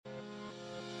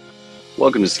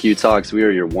Welcome to SKU Talks. We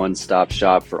are your one-stop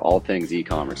shop for all things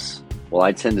e-commerce. While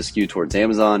I tend to skew towards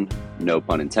Amazon, no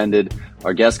pun intended,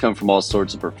 our guests come from all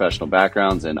sorts of professional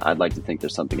backgrounds, and I'd like to think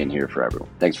there's something in here for everyone.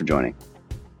 Thanks for joining.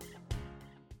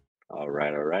 All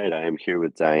right. I am here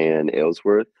with Diane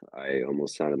Aylesworth. I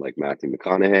almost sounded like Matthew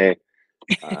McConaughey.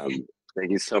 Thank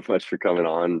you so much for coming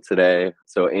on today.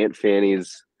 So Aunt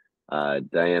Fannie's,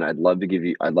 Diane, I'd love to give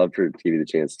you the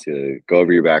chance to go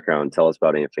over your background, tell us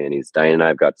about Aunt Fannie's. Diane and I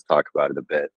have got to talk about it a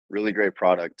bit. Really great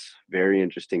product, very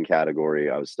interesting category.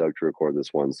 I was stoked to record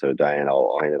this one. So Diane,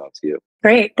 I'll hand it off to you.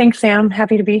 Great. Thanks, Sam.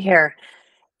 Happy to be here.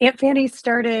 Aunt Fannie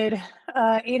started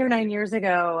 8 or 9 years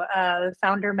ago. The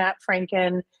founder, Matt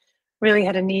Franken, really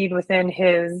had a need within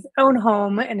his own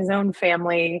home and his own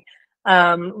family,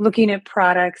 looking at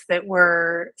products that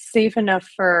were safe enough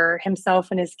for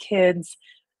himself and his kids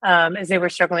as they were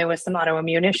struggling with some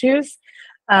autoimmune issues.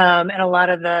 And a lot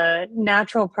of the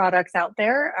natural products out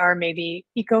there are maybe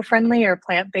eco-friendly or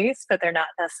plant-based, but they're not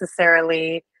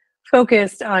necessarily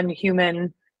focused on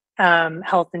human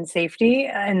health and safety.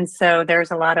 And so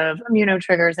there's a lot of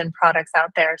immunotriggers and products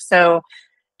out there. So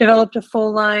developed a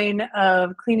full line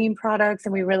of cleaning products,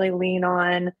 and we really lean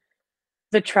on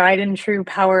the tried and true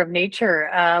power of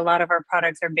nature. A lot of our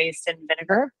products are based in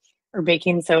vinegar or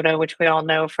baking soda, which we all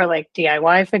know for like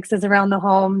DIY fixes around the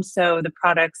home. So the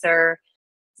products are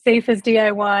safe as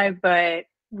DIY, but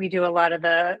we do a lot of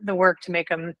the work to make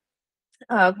them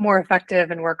more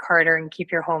effective and work harder and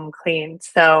keep your home clean.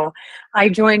 So I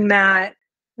joined Matt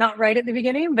not right at the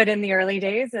beginning, but in the early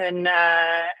days, and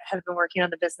have been working on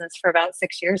the business for about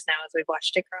 6 years now as we've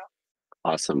watched it grow.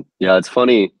 Awesome. Yeah, it's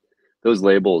funny. Those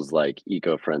labels like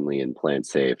eco-friendly and plant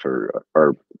safe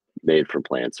or made from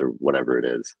plants or whatever it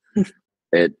is,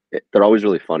 they're always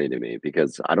really funny to me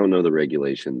because I don't know the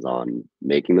regulations on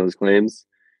making those claims.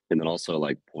 And then also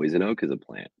like poison oak is a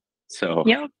plant. So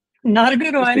Yep, not a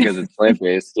good just one. because it's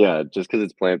plant-based, just because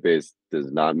it's plant-based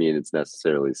does not mean it's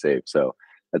necessarily safe. So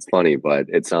that's funny, but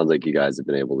it sounds like you guys have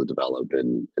been able to develop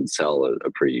and sell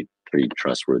a pretty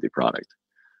trustworthy product.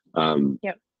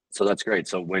 Yep. So that's great.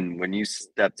 So when you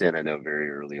stepped in, I know very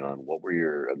early on, what were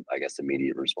your, I guess,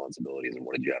 immediate responsibilities and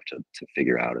what did you have to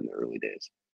figure out in the early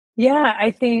days? Yeah,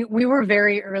 I think we were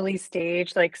very early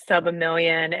stage, like sub a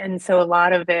million. And so a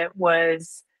lot of it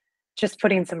was just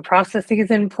putting some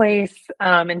processes in place,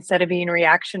 instead of being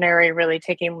reactionary, really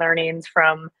taking learnings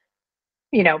from,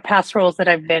 past roles that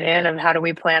I've been in of how do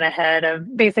we plan ahead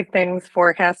of basic things,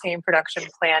 forecasting, production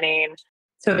planning,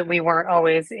 so that we weren't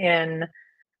always in,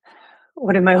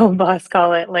 what did my old boss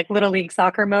call it? Like little league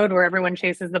soccer mode where everyone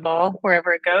chases the ball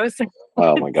wherever it goes.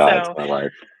 Oh my God, it's So my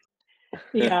life.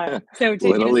 yeah. So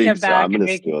taking Little a League, step so I'm back and gonna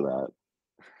making, steal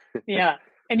that. yeah.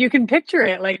 And you can picture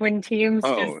it like when teams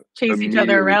just Oh, chase each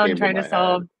other immediately around came to trying to my head.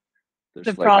 solve They're the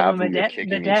just like half problem of them are the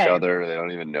kicking each day. other. They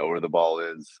don't even know where the ball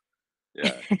is.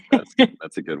 Yeah,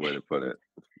 that's a good way to put it.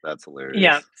 That's Yeah.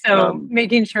 hilarious. So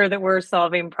making sure that we're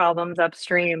solving problems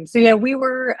upstream. So yeah, we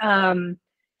were,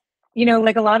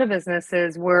 like a lot of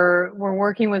businesses, we're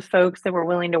working with folks that were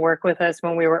willing to work with us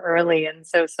when we were early. And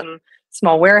so some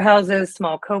small warehouses,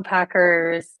 small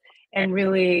co-packers, and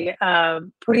really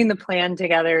putting the plan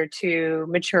together to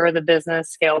mature the business,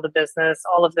 scale the business,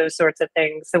 all of those sorts of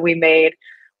things. So we made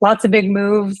lots of big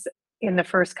moves in the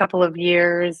first couple of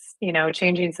years,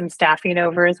 changing some staffing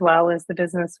over as well as the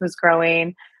business was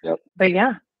growing. Yep, But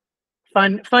yeah,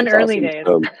 fun that's early awesome. days.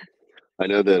 So I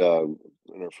know that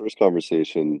in our first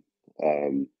conversation,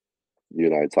 um, you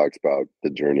and I talked about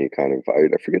the journey. Kind of, I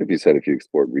forget if you said if you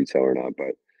explored retail or not,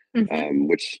 but Mhm.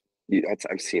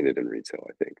 I've seen it in retail.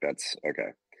 I think that's okay.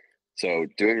 So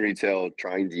doing retail,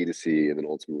 trying D2C, and then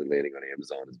ultimately landing on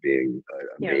Amazon as being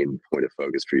a Yeah. main point of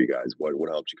focus for you guys. What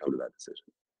helped you come to that decision?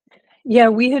 Yeah,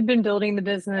 we had been building the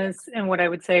business in what I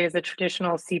would say is a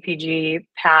traditional CPG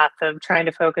path of trying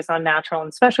to focus on natural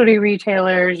and specialty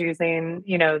retailers, using,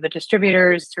 the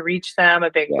distributors to reach them,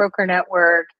 a big Yeah, broker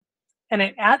network. And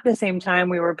at the same time,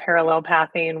 we were parallel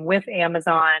pathing with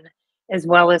Amazon as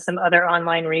well as some other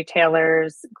online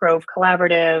retailers, Grove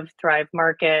Collaborative, Thrive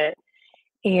Market.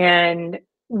 And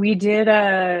we did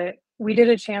a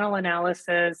channel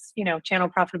analysis, channel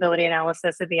profitability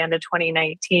analysis at the end of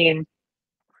 2019,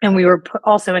 and we were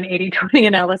also an 80/20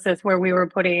 analysis where we were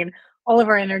putting all of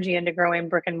our energy into growing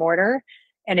brick and mortar,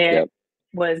 and it yep,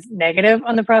 was negative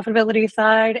on the profitability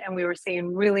side. And we were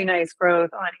seeing really nice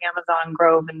growth on Amazon,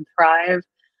 Grove, and Thrive.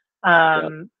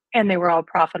 yep. And they were all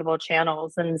profitable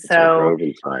channels. And That's right. so, Grove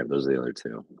and Thrive. Those are the other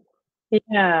two.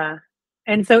 yeah.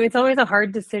 And so it's always a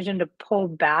hard decision to pull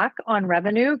back on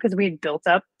revenue because we had built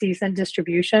up decent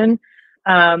distribution,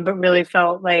 but really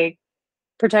felt like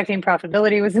protecting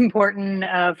profitability was important,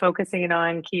 focusing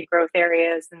on key growth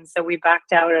areas. And so we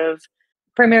backed out of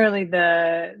primarily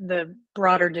the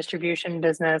broader distribution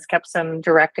business, kept some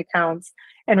direct accounts,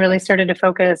 and really started to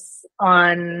focus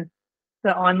on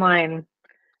the online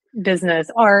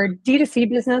business. Our D2C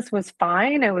business was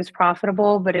fine. It was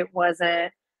profitable, but it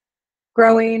wasn't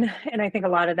growing. And I think a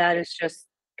lot of that is just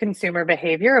consumer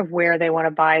behavior of where they want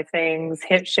to buy things,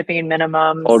 hit shipping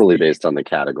minimums, Totally based on the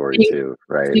category speed too,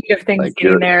 right? speed of things Like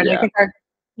getting you're, there. And I yeah, think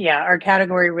our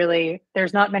category really,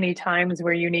 there's not many times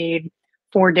where you need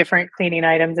four different cleaning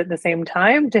items at the same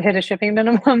time to hit a shipping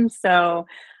minimum. So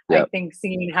I yeah, think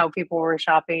seeing how people were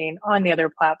shopping on the other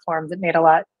platforms, it made a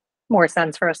lot more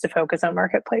sense for us to focus on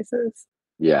marketplaces.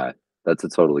 yeah. That's a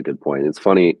totally good point. It's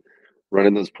funny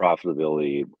running those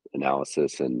profitability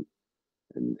analysis and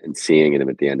seeing it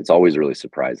at the end. It's always really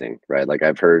surprising, right? Like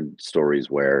I've heard stories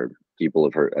where people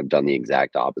have done the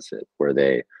exact opposite, where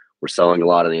they were selling a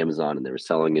lot on Amazon and they were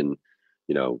selling in,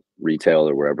 retail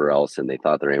or wherever else, and they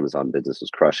thought their Amazon business was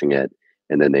crushing it.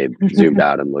 And then they zoomed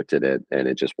out and looked at it and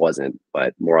it just wasn't.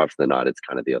 But more often than not, it's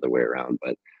kind of the other way around.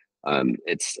 But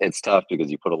it's tough because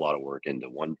you put a lot of work into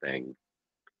one thing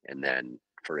and then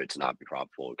for it to not be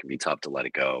profitable, it can be tough to let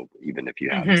it go, even if you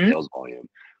have the Hmm. sales volume.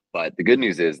 But the good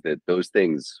news is that those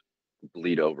things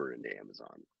bleed over into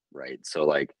Amazon, right? So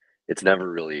like it's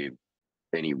never really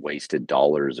any wasted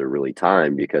dollars or really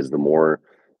time because the more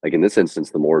like in this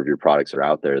instance, the more of your products are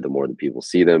out there, the more the people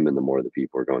see them and the more the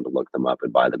people are going to look them up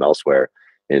and buy them elsewhere.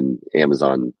 And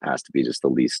Amazon has to be just the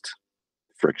least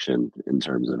friction in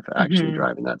terms of actually Hmm.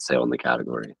 driving that sale in the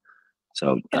category.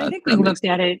 So And I that think we that makes looked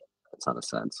at it a ton of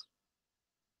sense.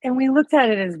 And we looked at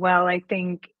it as well. I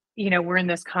think, we're in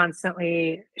this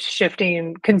constantly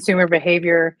shifting consumer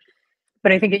behavior,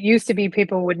 but I think it used to be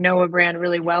people would know a brand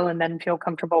really well and then feel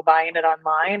comfortable buying it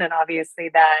online. And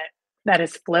obviously that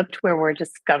is flipped where we're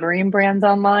discovering brands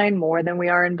online more than we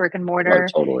are in brick and Oh, mortar.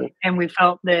 totally. And we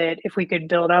felt that if we could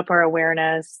build up our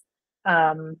awareness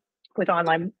with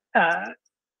online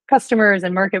customers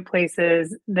and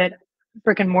marketplaces, that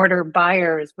brick and mortar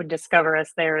buyers would discover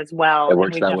us there as It well. And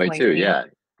works we've that way definitely too. seen Yeah,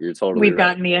 you're totally we've right.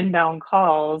 gotten the inbound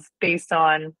calls based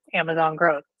on Amazon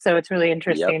growth. So it's really Yep.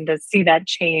 interesting to see that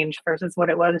change versus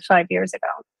what it was 5 years ago.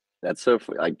 That's so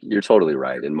like you're totally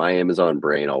right. And my Amazon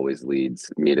brain always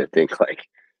leads me to think like,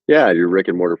 yeah, your brick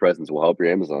and mortar presence will help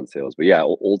your Amazon sales. But yeah,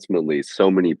 ultimately,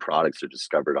 so many products are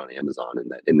discovered on Amazon,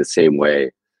 and that in the same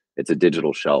way, it's a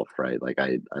digital shelf, right? Like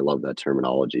I love that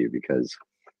terminology because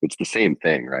it's the same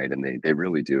thing, right? And they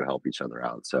really do help each other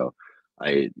out. So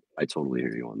I I totally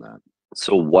hear you on that.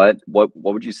 So what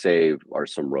would you say are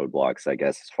some roadblocks, I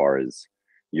guess, as far as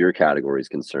your category is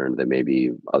concerned that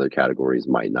maybe other categories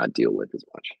might not deal with as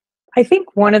much? I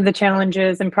think one of the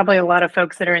challenges, and probably a lot of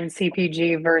folks that are in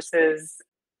CPG versus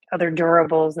other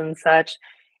durables and such,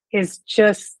 is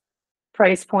just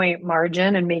price point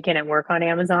margin and making it work on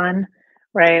Amazon,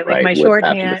 right? Like Right, my with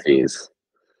after the shorthand, fees.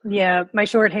 yeah, my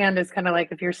shorthand is kind of like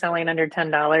if you're selling under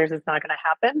 $10, it's not going to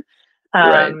happen.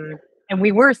 Right. And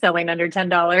we were selling under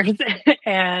 $10,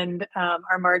 and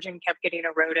our margin kept getting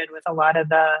eroded with a lot of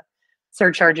the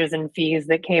surcharges and fees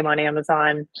that came on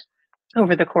Amazon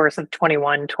over the course of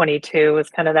 21, 22 was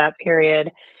kind of that period.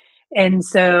 And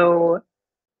so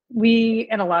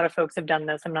and a lot of folks have done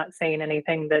this. I'm not saying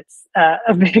anything that's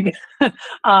a big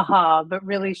aha, but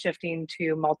really shifting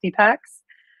to multi packs.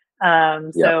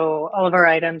 Yep. So all of our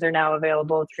items are now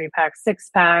available 3 packs, 6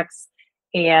 packs.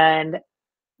 And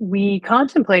we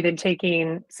contemplated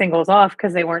taking singles off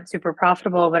because they weren't super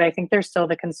profitable, but I think there's still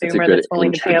the It's a consumer good that's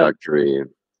willing to pay. introductory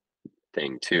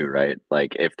thing too, right?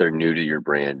 Like if they're new to your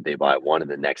brand, they buy one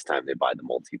and the next time they buy the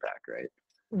multi-pack, right?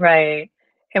 Right.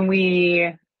 And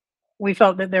we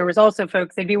felt that there was also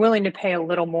folks they'd be willing to pay a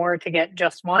little more to get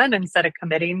just one instead of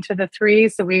committing to the three.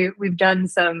 So we've done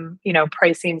some,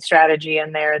 pricing strategy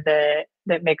in there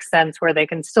that makes sense where they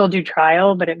can still do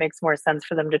trial, but it makes more sense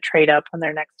for them to trade up on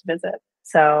their next visit.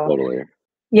 So Totally. I've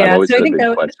yeah, always so I had a think big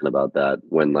that question about that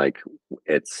when like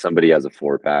it's somebody has a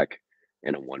 4 pack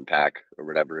and a 1 pack or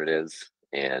whatever it is,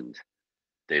 and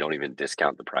they don't even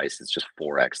discount the price. It's just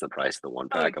 4x the price of the one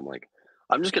oh, pack. I'm like,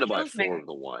 I'm just it gonna buy kills four me of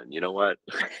the one. You know what?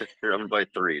 Here, I'm gonna buy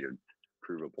three to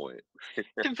prove a point.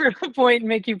 to prove a point and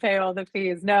make you pay all the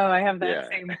fees. No, I have that Yeah.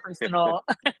 same personal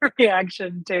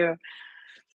reaction too.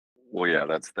 Well, yeah,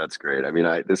 that's great. I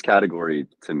mean, this category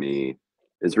to me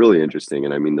is really interesting,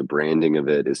 and I mean, the branding of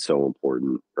it is so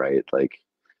important, right? Like,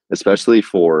 especially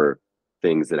for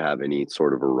things that have any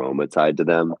sort of aroma tied to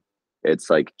them, it's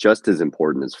like just as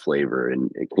important as flavor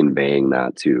and conveying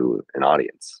that to an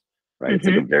audience, right? It's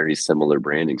like a Hmm. very similar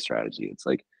branding strategy. It's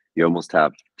like you almost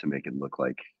have to make it look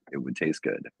like it would taste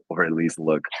good or at least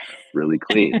look really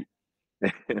clean.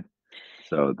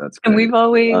 So that's And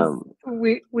great. Um,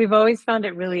 we've always found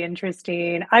it really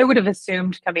interesting. I would have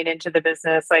assumed coming into the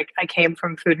business, like I came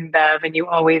from food and bev, and you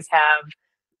always have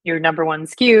your number one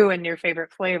SKU and your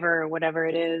favorite flavor or whatever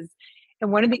it is.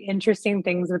 And one of the interesting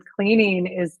things with cleaning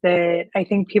is that I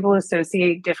think people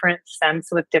associate different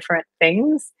scents with different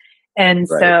things. And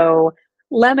right. so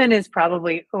lemon is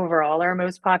probably overall our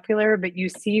most popular, but you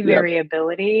see Yep.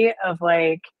 variability of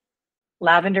like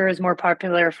lavender is more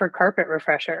popular for carpet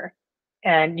refresher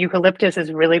and eucalyptus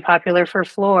is really popular for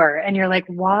floor. And you're like,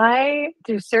 why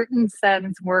do certain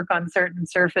scents work on certain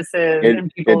surfaces in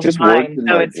It people's just worked minds? in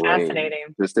So my it's brain fascinating.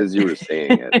 just as you were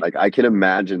saying it. Like I can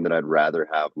imagine that I'd rather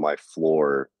have my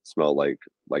floor smell like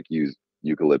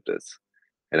eucalyptus.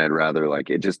 And I'd rather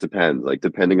like it just depends. Like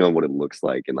depending on what it looks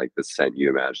like and like the scent you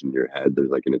imagine in your head,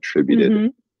 there's like an attributed. Hmm.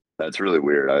 That's really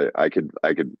weird. I could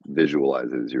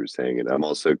visualize it as you were saying it. I'm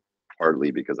also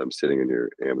partly because I'm sitting in your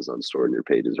Amazon store in your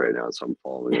pages right now, so I'm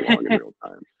following along in real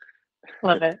time.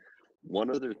 Love it.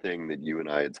 One other thing that you and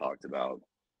I had talked about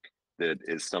that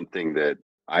is something that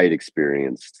I had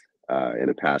experienced in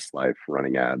a past life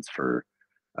running ads for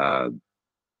uh,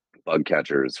 bug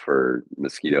catchers for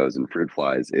mosquitoes and fruit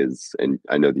flies is, and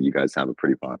I know that you guys have a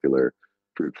pretty popular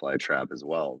fruit fly trap as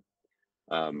well,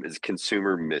 is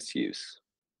consumer misuse,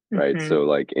 right? Hmm. So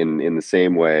like in the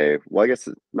same way, well, I guess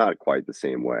it's not quite the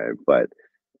same way, but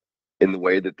in the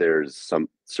way that there's some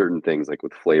certain things like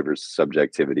with flavors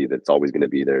subjectivity that's always going to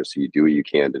be there, so you do what you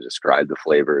can to describe the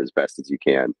flavor as best as you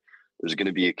can. There's going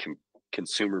to be a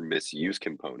consumer misuse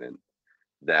component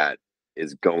that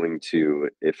is going to,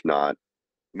 if not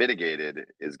mitigated,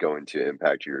 is going to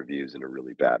impact your reviews in a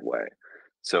really bad way.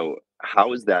 So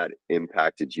how has that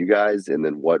impacted you guys, and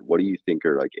then what do you think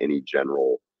are like any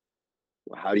general,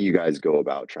 how do you guys go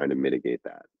about trying to mitigate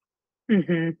that?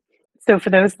 Hmm. So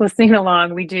for those listening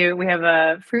along, we have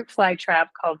a fruit fly trap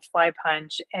called Fly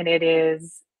Punch, and it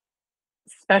is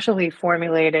specially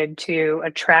formulated to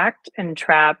attract and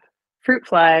trap fruit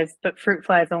flies, but fruit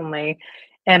flies only.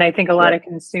 And I think a lot Yep. of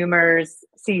consumers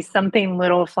see something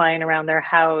little flying around their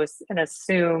house and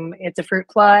assume it's a fruit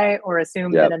fly, or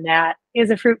assume that Yep. a gnat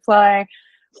is a fruit fly,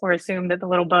 or assume that the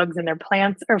little bugs in their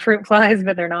plants are fruit flies,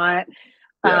 but they're not.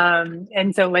 Yep.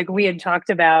 And so, like we had talked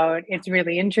about, it's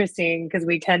really interesting because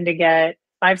we tend to get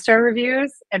 5-star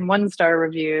reviews and 1-star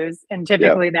reviews. And Yep.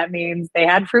 typically that means they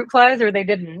had fruit flies or they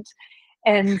didn't.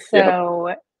 And Yep.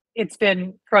 so it's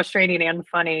been frustrating and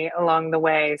funny along the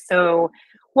way. So,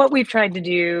 what we've tried to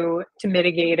do to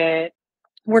mitigate it,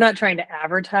 we're not trying to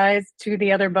advertise to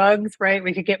the other bugs, right?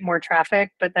 We could get more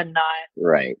traffic, but then not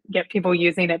Right. get people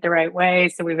using it the right way.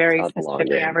 So, we It's very not the long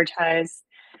specifically game. advertise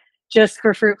just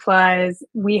for fruit flies.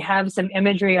 We have some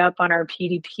imagery up on our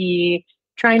PDP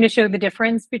trying to show the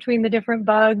difference between the different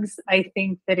bugs. I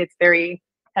think that it's very,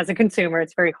 as a consumer,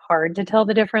 it's very hard to tell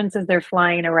the difference as they're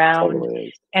flying around. Totally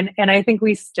is. And I think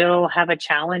we still have a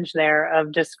challenge there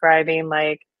of describing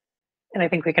like, and I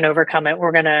think we can overcome it.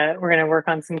 We're gonna work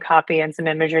on some copy and some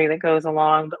imagery that goes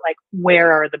along, but like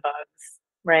where are the bugs?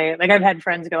 Right. Like I've had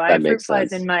friends go, I That have fruit makes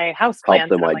flies in sense. my house Help plants.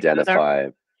 them And I'm like, those are identify.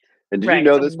 And did you right.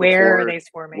 know So this where are before they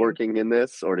swarming? working in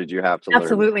this, or did you have to learn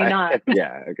Absolutely not.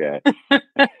 Yeah, okay.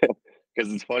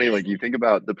 Because it's funny, like, you think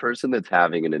about the person that's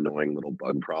having an annoying little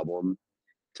bug problem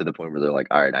to the point where they're like,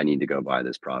 "All right, I need to go buy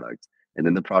this product." And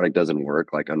then the product doesn't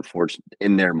work, like, unfortunately,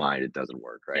 in their mind, it doesn't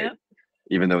work, right? Yep.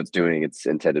 Even though it's doing its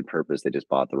intended purpose, they just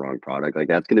bought the wrong product. Like,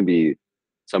 that's gonna be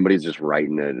somebody's just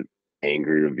writing an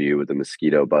angry review with a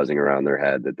mosquito buzzing around their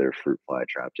head that their fruit fly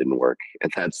trap didn't work,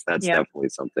 and that's Yep. definitely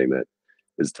something that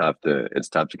is tough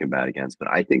to combat against. But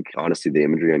I think, honestly, the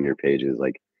imagery on your page is,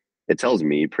 like, it tells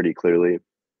me pretty clearly,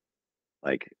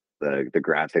 like, the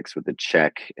graphics with the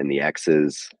check and the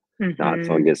X's, not Hmm.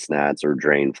 fungus gnats or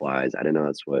drain flies. I didn't know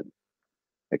that's what,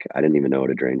 like, I didn't even know what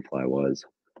a drain fly was,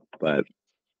 but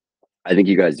I think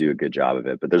you guys do a good job of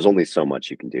it, but there's only so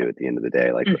much you can do at the end of the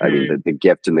day. Like, I mean, Hmm. the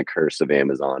gift and the curse of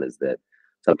Amazon is that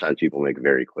sometimes people make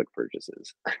very quick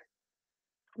purchases.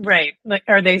 Right. Like,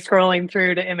 are they scrolling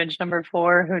through to image number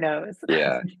 4? Who knows?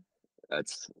 Yeah,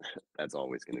 that's that's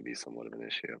always gonna be somewhat of an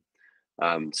issue.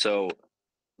 So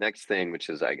next thing, which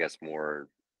is, I guess, more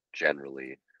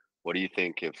generally, what do you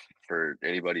think, if for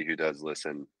anybody who does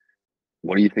listen,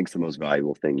 what do you think's the most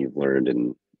valuable thing you've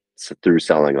learned through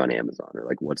selling on Amazon, or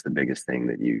like what's the biggest thing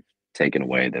that you've taken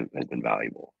away that has been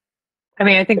valuable? I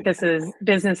mean, I think this is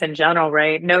business in general,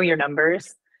 right? Know your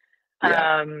numbers.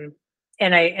 Yeah, Um,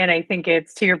 and I think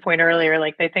it's to your point earlier,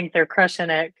 like they think they're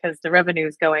crushing it because the revenue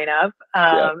is going up.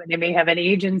 yeah, And they may have an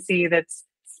agency that's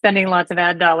spending lots of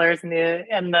ad dollars, and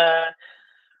the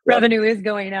Yep. revenue is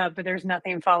going up, but there's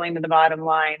nothing falling to the bottom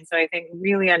line. So I think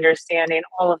really understanding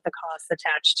all of the costs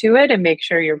attached to it and make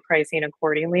sure you're pricing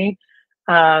accordingly.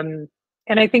 And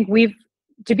I think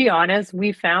to be honest,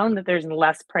 we found that there's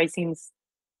less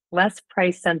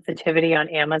price sensitivity on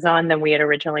Amazon than we had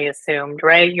originally assumed,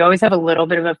 right? You always have a little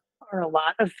bit of or a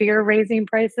lot of fear raising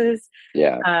prices.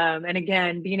 Yeah. And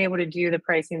again, being able to do the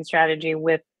pricing strategy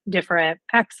with different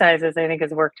pack sizes, I think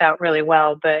has worked out really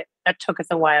well, but that took us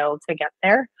a while to get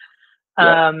there. Yep.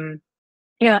 Um,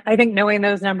 yeah, I think knowing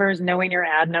those numbers, knowing your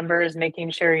ad numbers,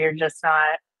 making sure you're just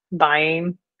not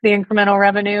buying the incremental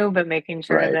revenue, but making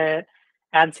sure Right. that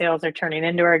ad sales are turning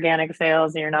into organic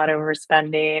sales and you're not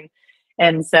overspending.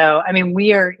 And so, I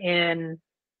mean,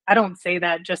 I don't say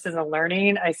that just as a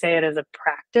learning, I say it as a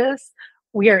practice.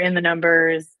 We are in the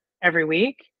numbers every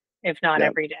week, if not Yep.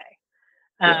 every day.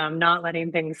 Yeah. Not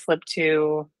letting things slip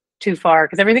too far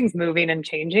because everything's moving and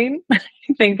changing. I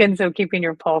think, and so keeping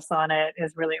your pulse on it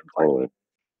is really important.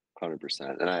 Totally.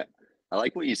 100%. And I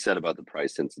like what you said about the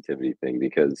price sensitivity thing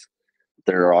because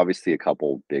there are obviously a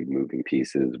couple big moving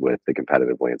pieces with the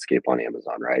competitive landscape on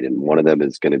Amazon, right? And one of them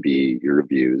is going to be your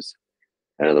reviews,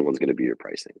 another one's going to be your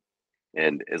pricing.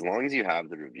 And as long as you have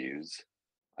the reviews,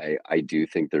 I do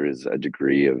think there is a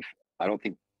degree of, I don't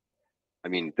think, I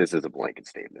mean, this is a blanket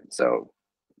statement, so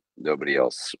nobody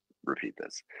else repeat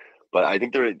this. But I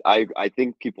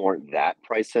think people aren't that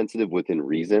price sensitive within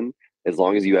reason as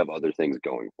long as you have other things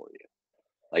going for you.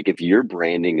 Like if your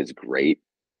branding is great,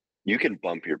 you can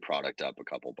bump your product up a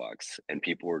couple bucks and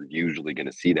people are usually going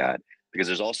to see that because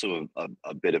there's also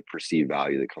a bit of perceived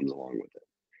value that comes along with it.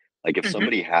 Like if Mhm,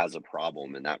 somebody has a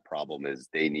problem and that problem is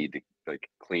they need to like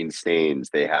clean stains,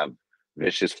 they have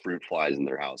vicious fruit flies in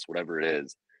their house, whatever it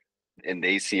is, and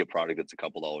they see a product that's a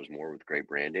couple dollars more with great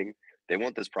branding, they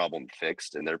want this problem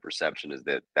fixed, and their perception is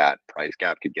that that price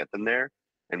gap could get them there.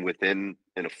 And within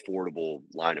an affordable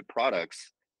line of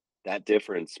products, that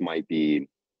difference might be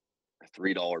a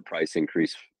 $3 price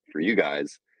increase for you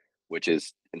guys, which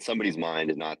is in somebody's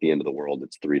mind is not the end of the world.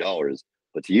 It's $3,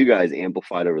 but to you guys,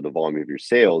 amplified over the volume of your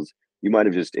sales, you might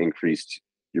have just increased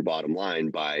your bottom line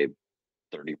by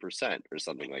 30% or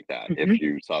something like that mhm. if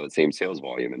you saw the same sales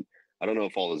volume. And I don't know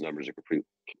if all those numbers are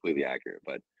completely accurate,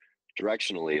 but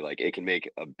directionally, like it can make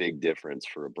a big difference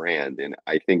for a brand. And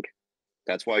I think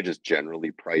that's why just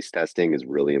generally price testing is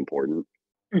really important.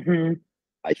 Mhm.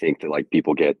 I think that like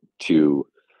people get too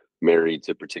married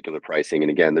to particular pricing.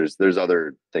 And again, there's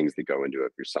other things that go into it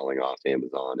if you're selling off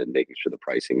Amazon and making sure the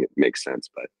pricing makes sense.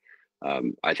 But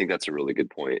I think that's a really good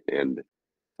point and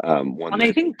one And I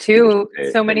that think people should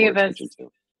too, pay more attention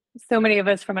to. so many of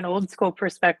us from an old school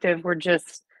perspective were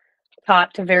just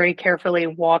taught to very carefully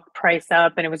walk price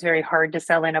up, and it was very hard to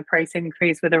sell in a price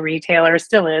increase with a retailer,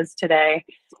 still is today.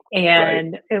 Right.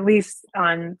 And at least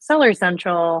on Seller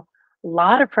Central, a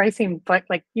lot of pricing, but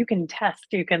like you can test,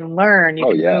 you can learn, you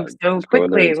Oh can yeah. move so Just go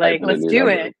in there quickly. and type Like, in a let's new do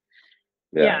number. it.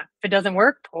 Yeah. Yeah, if it doesn't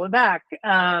work, pull it back.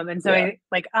 And so Yeah.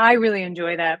 I really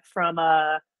enjoy that from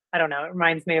I don't know, it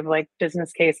reminds me of like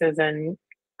business cases in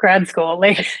grad school.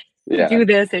 Like you Yeah. do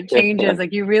this, it changes.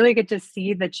 Like you really get to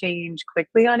see the change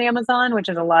quickly on Amazon, which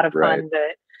is a lot of Right. fun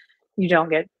that you don't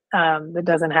get that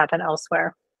doesn't happen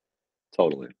elsewhere.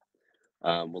 Totally.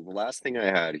 Well, the last thing I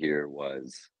had here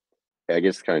was, I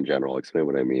guess, kind of general. I'll explain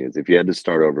what I mean. Is if you had to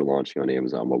start over launching on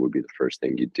Amazon, what would be the first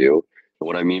thing you'd do? And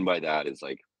what I mean by that is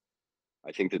like,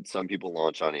 I think that some people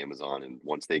launch on Amazon and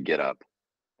once they get up,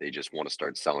 they just want to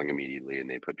start selling immediately and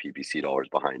they put PPC dollars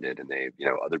behind it. And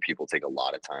other people take a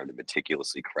lot of time to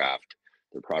meticulously craft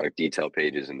their product detail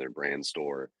pages in their brand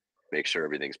store, make sure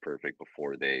everything's perfect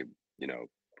before they, you know,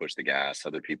 push the gas.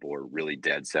 Other people are really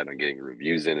dead set on getting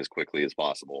reviews in as quickly as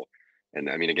possible. And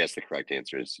I mean, I guess the correct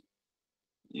answer is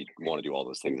you want to do all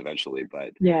those things eventually,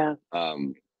 but Yeah.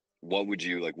 um, what would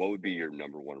be your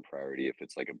number one priority if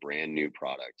it's like a brand new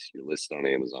product, you're listed on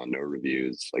Amazon, no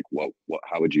reviews, like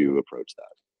how would you approach that?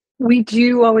 We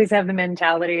do always have the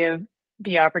mentality of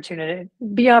be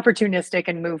opportunistic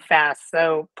and move fast.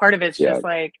 So part of it's Yeah. just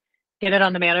like get it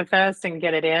on the manifest and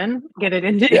get it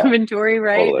into Yeah. inventory,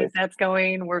 right? Totally. As that's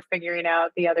going, we're figuring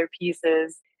out the other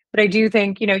pieces. But I do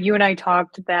think, you and I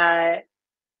talked that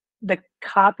the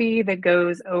copy that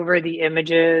goes over the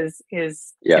images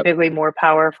is Yep. typically more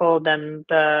powerful than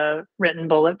the written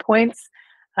bullet points.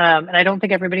 And I don't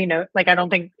think everybody like, I don't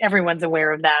think everyone's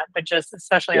aware of that, but just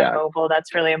especially on Yeah. mobile,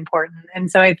 that's really important. And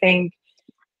so I think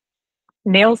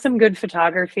nail some good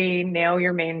photography, nail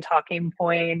your main talking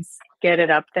points, get it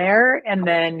up there, and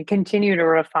then continue to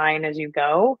refine as you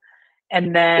go. And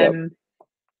Yep. then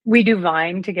we do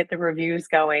Vine to get the reviews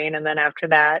going, and then after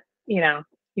that,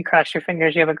 you cross your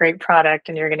fingers, you have a great product,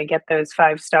 and you're going to get those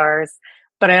 5 stars.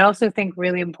 but I also think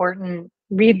really important,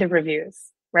 read the reviews,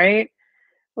 right?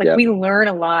 Like, Yep, we learn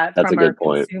a lot that's a from our good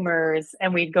point. consumers,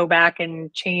 and we go back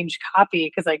and change copy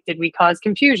because, like, did we cause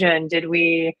confusion? Did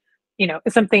we,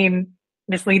 is something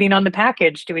misleading on the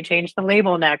package? Do we change the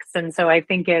label next? And so I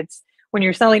think it's when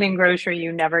you're selling in grocery,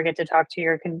 you never get to talk to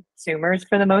your consumers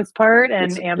for the most part.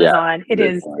 And Yeah, Amazon, a it great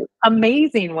is point.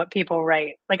 amazing what people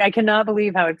write. Like, I cannot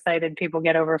believe how excited people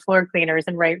get over floor cleaners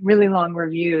and write really long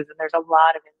reviews. And there's a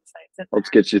lot of insights Helps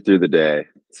get you through the day.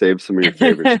 Save some of your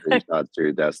favorite in there. screenshots to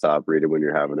your desktop, read it when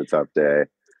you're having a tough day.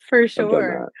 For I've done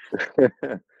sure.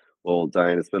 that. Well,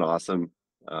 Diane, it's been awesome.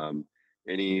 Um,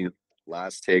 any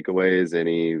last takeaways?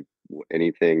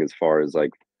 Anything as far as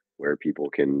like where people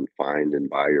can find and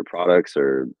buy your products,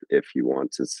 or if you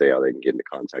want to say how they can get into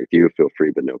contact with you, feel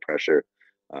free, but no pressure.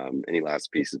 Any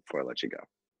last pieces before I let you go?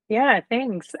 Yeah,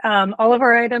 thanks. All of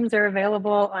our items are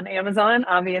available on Amazon,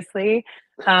 obviously.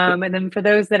 And then for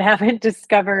those that haven't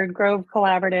discovered Grove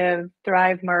Collaborative,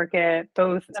 Thrive Market,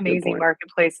 both That's a good amazing point.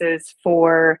 marketplaces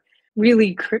for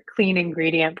really clean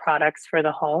ingredient products for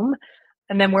the home.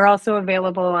 And then we're also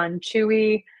available on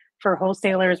Chewy for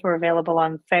wholesalers. We're available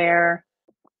on Fair.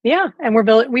 Yeah, and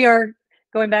we are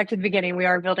going back to the beginning. We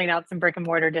are building out some brick and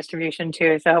mortar distribution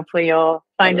too. So hopefully you'll Love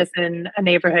find it. us in a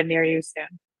neighborhood near you soon.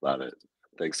 Love it.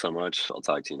 Thanks so much. I'll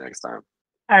talk to you next time.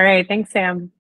 All right. Thanks, Sam.